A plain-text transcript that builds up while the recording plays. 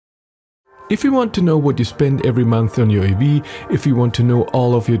If you want to know what you spend every month on your EV, if you want to know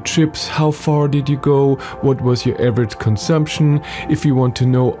all of your trips, how far did you go, what was your average consumption, if you want to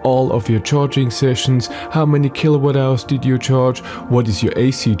know all of your charging sessions, how many kilowatt hours did you charge, what is your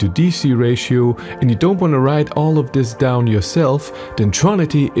AC to DC ratio, and you don't want to write all of this down yourself, then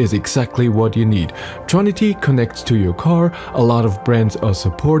Tronity is exactly what you need. Tronity connects to your car, a lot of brands are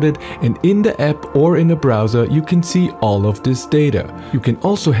supported, and in the app or in a browser you can see all of this data. You can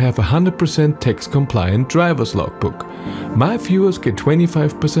also have 100% tax-compliant driver's logbook. My viewers get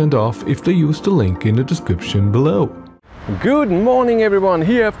 25% off if they use the link in the description below. Good morning everyone,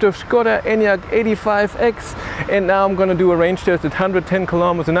 here after Skoda Enyaq 85X, and now I'm gonna do a range test at 110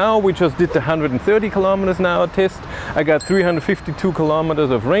 kilometers an hour. We just did the 130 kilometers an hour test. I got 352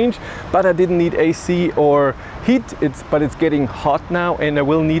 kilometers of range, but I didn't need AC or heat, but it's getting hot now and I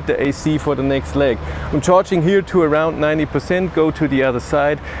will need the AC for the next leg. I'm charging here to around 90%, go to the other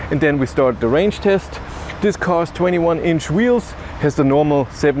side, and then we start the range test. This car's 21-inch wheels, has the normal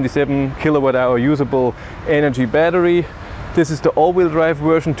 77 kilowatt hour usable energy battery. This is the all-wheel drive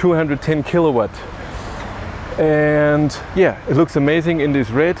version, 210 kilowatt. And yeah, it looks amazing in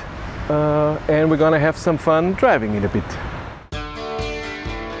this red. And we're gonna have some fun driving it a bit.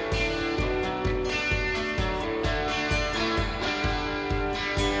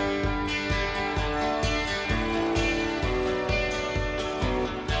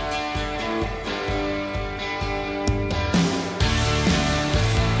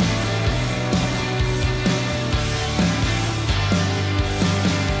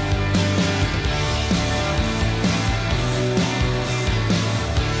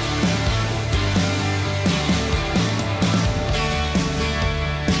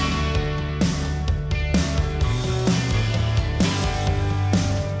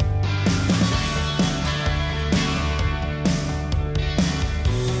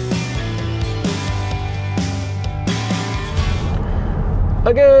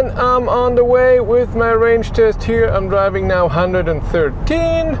 Again, I'm on the way with my range test here. I'm driving now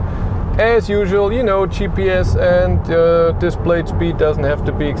 113. As usual, you know, GPS and displayed speed doesn't have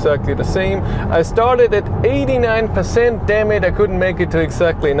to be exactly the same. I started at 89%, damn it, I couldn't make it to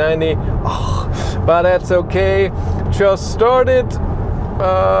exactly 90. Oh, but that's okay, just started.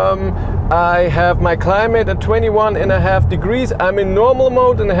 I have my climate at 21.5 degrees. I'm in normal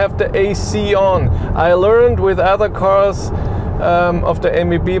mode and I have the AC on. I learned with other cars of the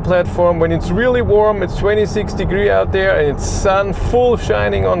MEB platform, when it's really warm, it's 26 degrees out there and it's sun full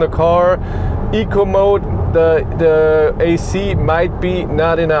shining on the car, eco mode, the AC might be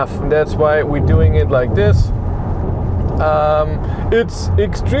not enough. And that's why we're doing it like this. It's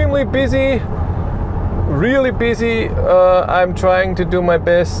extremely busy, really busy. I'm trying to do my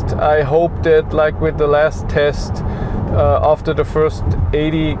best. I hope that, like with the last test, after the first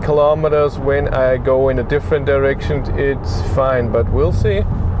 80 kilometers, when I go in a different direction, it's fine, but we'll see.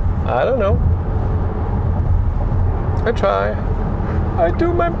 I don't know. I try. I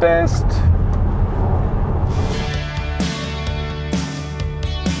do my best.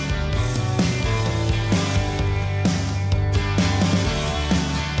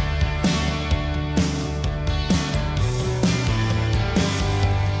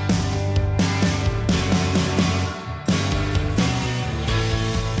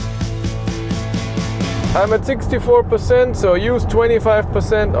 I'm at 64%, so I used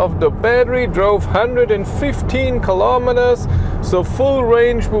 25% of the battery, drove 115 kilometers, so full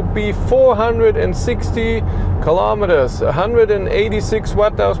range would be 460 kilometers. 186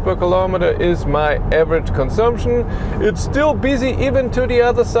 watt-hours per kilometer is my average consumption. It's still busy even to the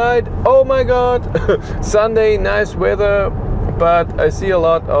other side. Oh my god! Sunday, nice weather, but I see a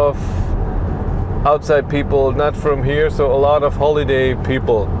lot of outside people, not from here, so a lot of holiday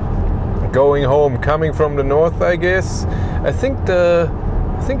people going home, coming from the north, I guess. I think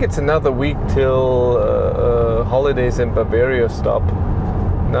it's another week till holidays in Bavaria stop.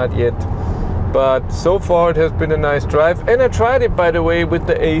 Not yet, but so far it has been a nice drive. And I tried it, by the way, with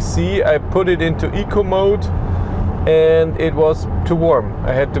the AC. I put it into eco mode and it was too warm.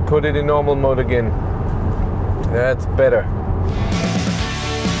 I had to put it in normal mode again. That's better.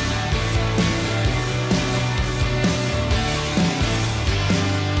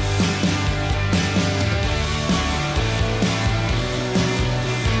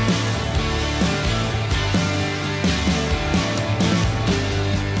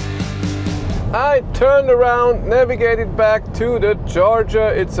 I turned around, navigated back to the charger.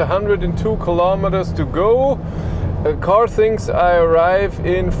 It's 102 kilometers to go. The car thinks I arrive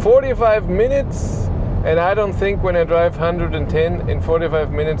in 45 minutes, and I don't think when I drive 110 in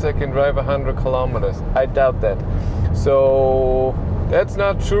 45 minutes I can drive 100 kilometers. I doubt that. So That's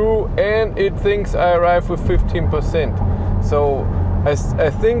not true, and it thinks I arrive with 15%. So I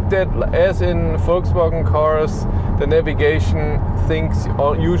think that, as in Volkswagen cars, the navigation thinks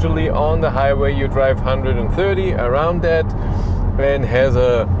usually on the highway you drive 130, around that, and has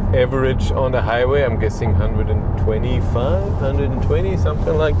a average on the highway, I'm guessing 125, 120,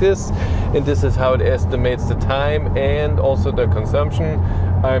 something like this. And this is how it estimates the time and also the consumption.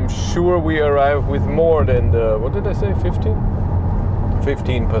 I'm sure we arrive with more than the, what did I say,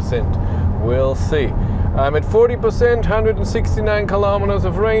 15%. We'll see. I'm at 40%, 169 kilometers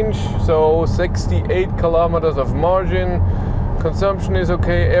of range, so 68 kilometers of margin. Consumption is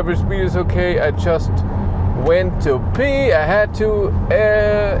okay, average speed is okay. I just went to pee, I had to,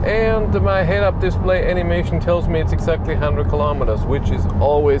 and my head-up display animation tells me it's exactly 100 kilometers, which is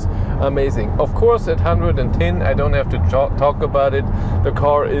always amazing. Of course, at 110, I don't have to talk about it. The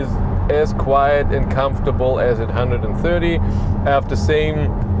car is as quiet and comfortable as at 130. I have the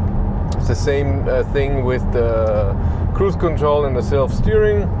same thing with the cruise control and the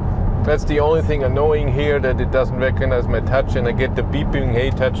self-steering. That's the only thing annoying here, that it doesn't recognize my touch, and I get the beeping,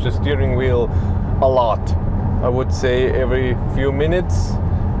 hey, touch the steering wheel, a lot. I would say every few minutes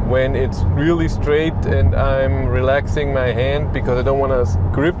when it's really straight and I'm relaxing my hand, because I don't want to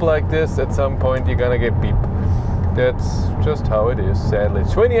grip like this. At some point you're gonna get beep. That's just how it is, sadly.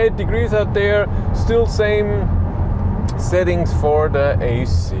 28 degrees out there, still same settings for the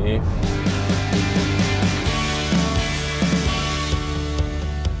AC.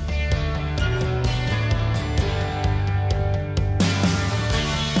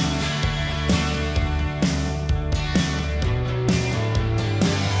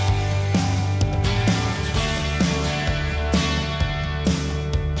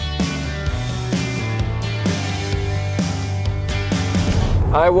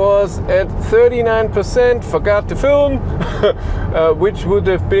 I was at 39%, forgot to film, which would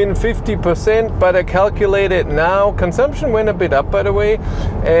have been 50%, but I calculated now. Consumption went a bit up, by the way,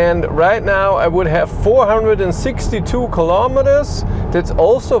 and right now I would have 462 kilometers. That's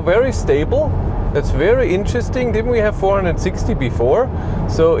also very stable. That's very interesting. Didn't we have 460 before?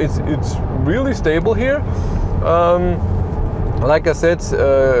 So it's really stable here. Like I said,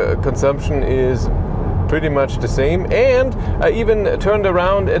 consumption is pretty much the same, and I even turned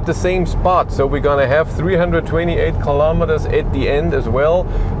around at the same spot, so we're gonna have 328 kilometers at the end as well,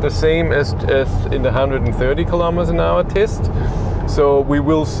 the same as in the 130 kilometers an hour test. So we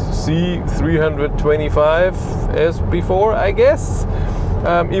will see 325 as before, I guess,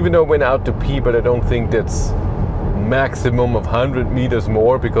 even though I went out to pee, but I don't think that's maximum of 100 meters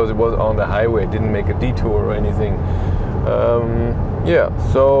more, because it was on the highway, it didn't make a detour or anything. Yeah,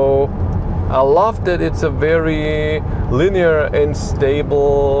 so I love that it's a very linear and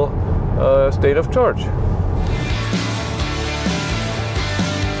stable state of charge.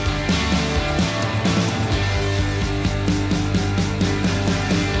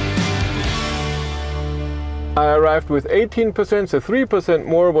 I arrived with 18%, so 3%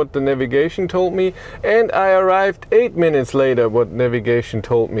 more what the navigation told me, and I arrived 8 minutes later what navigation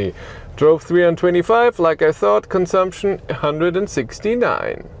told me. Drove 325 like I thought, consumption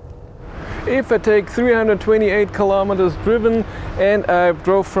 169. If I take 328 kilometers driven and I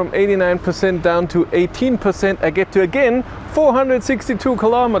drove from 89% down to 18%, I get to again 462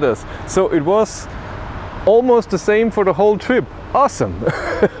 kilometers. So it was almost the same for the whole trip. Awesome.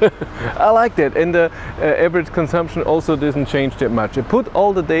 I like that. And the average consumption also doesn't change that much. I put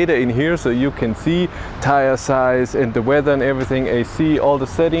all the data in here so you can see tire size and the weather and everything, AC, all the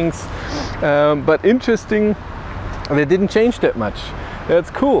settings. But interesting, they didn't change that much. That's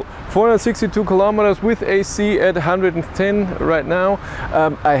cool. 462 kilometers with AC at 110 right now.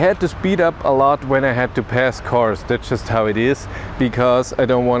 I had to speed up a lot when I had to pass cars. That's just how it is, because I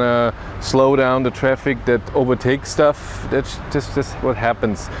don't want to slow down the traffic that overtakes stuff. That's just what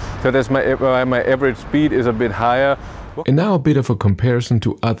happens. So that's why my average speed is a bit higher. And now a bit of a comparison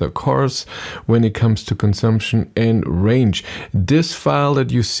to other cars when it comes to consumption and range. This file that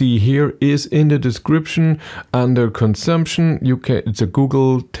you see here is in the description under consumption. It's a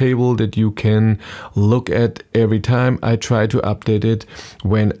Google table that you can look at every time. I try to update it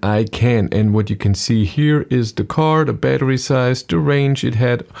when I can. And what you can see here is the car, the battery size, the range it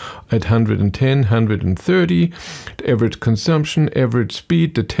had at 110, 130, the average consumption, average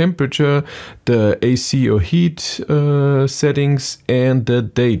speed, the temperature, the AC or heat settings, and the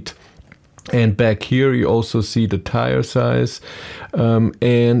date. And back here you also see the tire size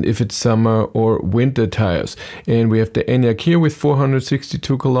and if it's summer or winter tires. And we have the Enyaq here with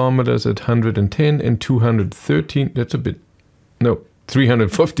 462 kilometers at 110 and 213. That's a bit, no,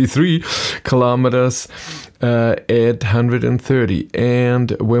 353 kilometers at 130.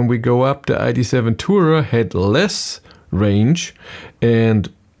 And when we go up, the ID.7 Tourer had less range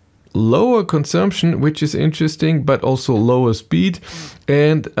and lower consumption, which is interesting, but also lower speed.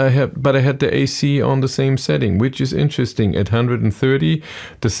 And I had the AC on the same setting, which is interesting. At 130,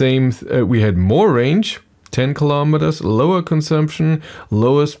 the same. We had more range, 10 kilometers, lower consumption,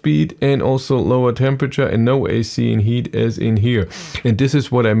 lower speed, and also lower temperature, and no AC and heat as in here. And this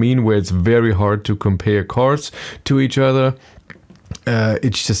is what I mean, where it's very hard to compare cars to each other.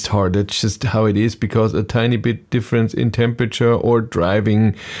 It's just hard. That's just how it is, because a tiny bit difference in temperature or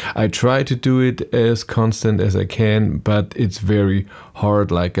driving. I try to do it as constant as I can, but it's very hard,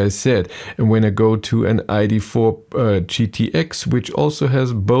 like I said. And when I go to an ID.4 GTX, which also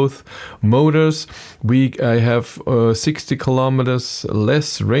has both motors, I have 60 kilometers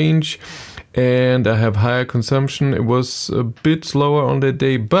less range. And I have higher consumption. It was a bit slower on that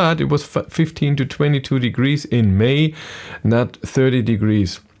day, but it was 15 to 22 degrees in May, not 30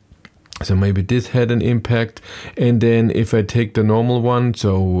 degrees. So maybe this had an impact. And then if I take the normal one,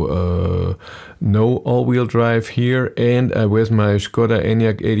 so no all-wheel drive here, and where's my Skoda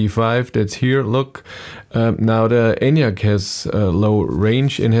Enyaq 85? That's here. Look, now the Enyaq has low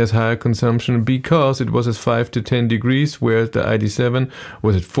range and has higher consumption because it was at 5 to 10 degrees, whereas the ID.7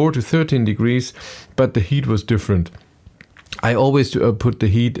 was at 4 to 13 degrees, but the heat was different. I always put the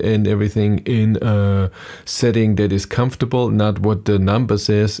heat and everything in a setting that is comfortable, not what the number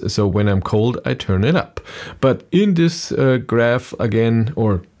says. So when I'm cold, I turn it up. But in this graph again,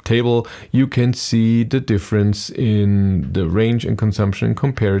 or table, you can see the difference in the range and consumption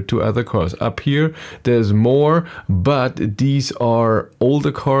compared to other cars. Up here there's more, but these are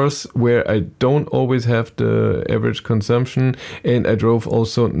older cars where I don't always have the average consumption, and I drove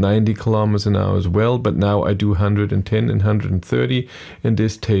also 90 kilometers an hour as well, but now I do 110 and 130, and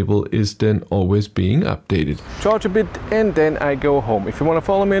this table is then always being updated. Charge a bit and then I go home. If you want to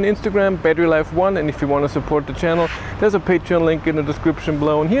follow me on Instagram, BatteryLife1, and if you want to support the channel, there's a Patreon link in the description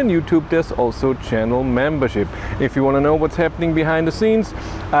below. And here on YouTube there's also channel membership. If you want to know what's happening behind the scenes,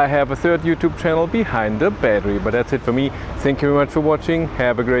 I have a third YouTube channel, Behind the Battery. But that's it for me. Thank you very much for watching.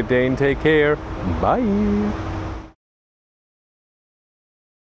 Have a great day and take care. Bye.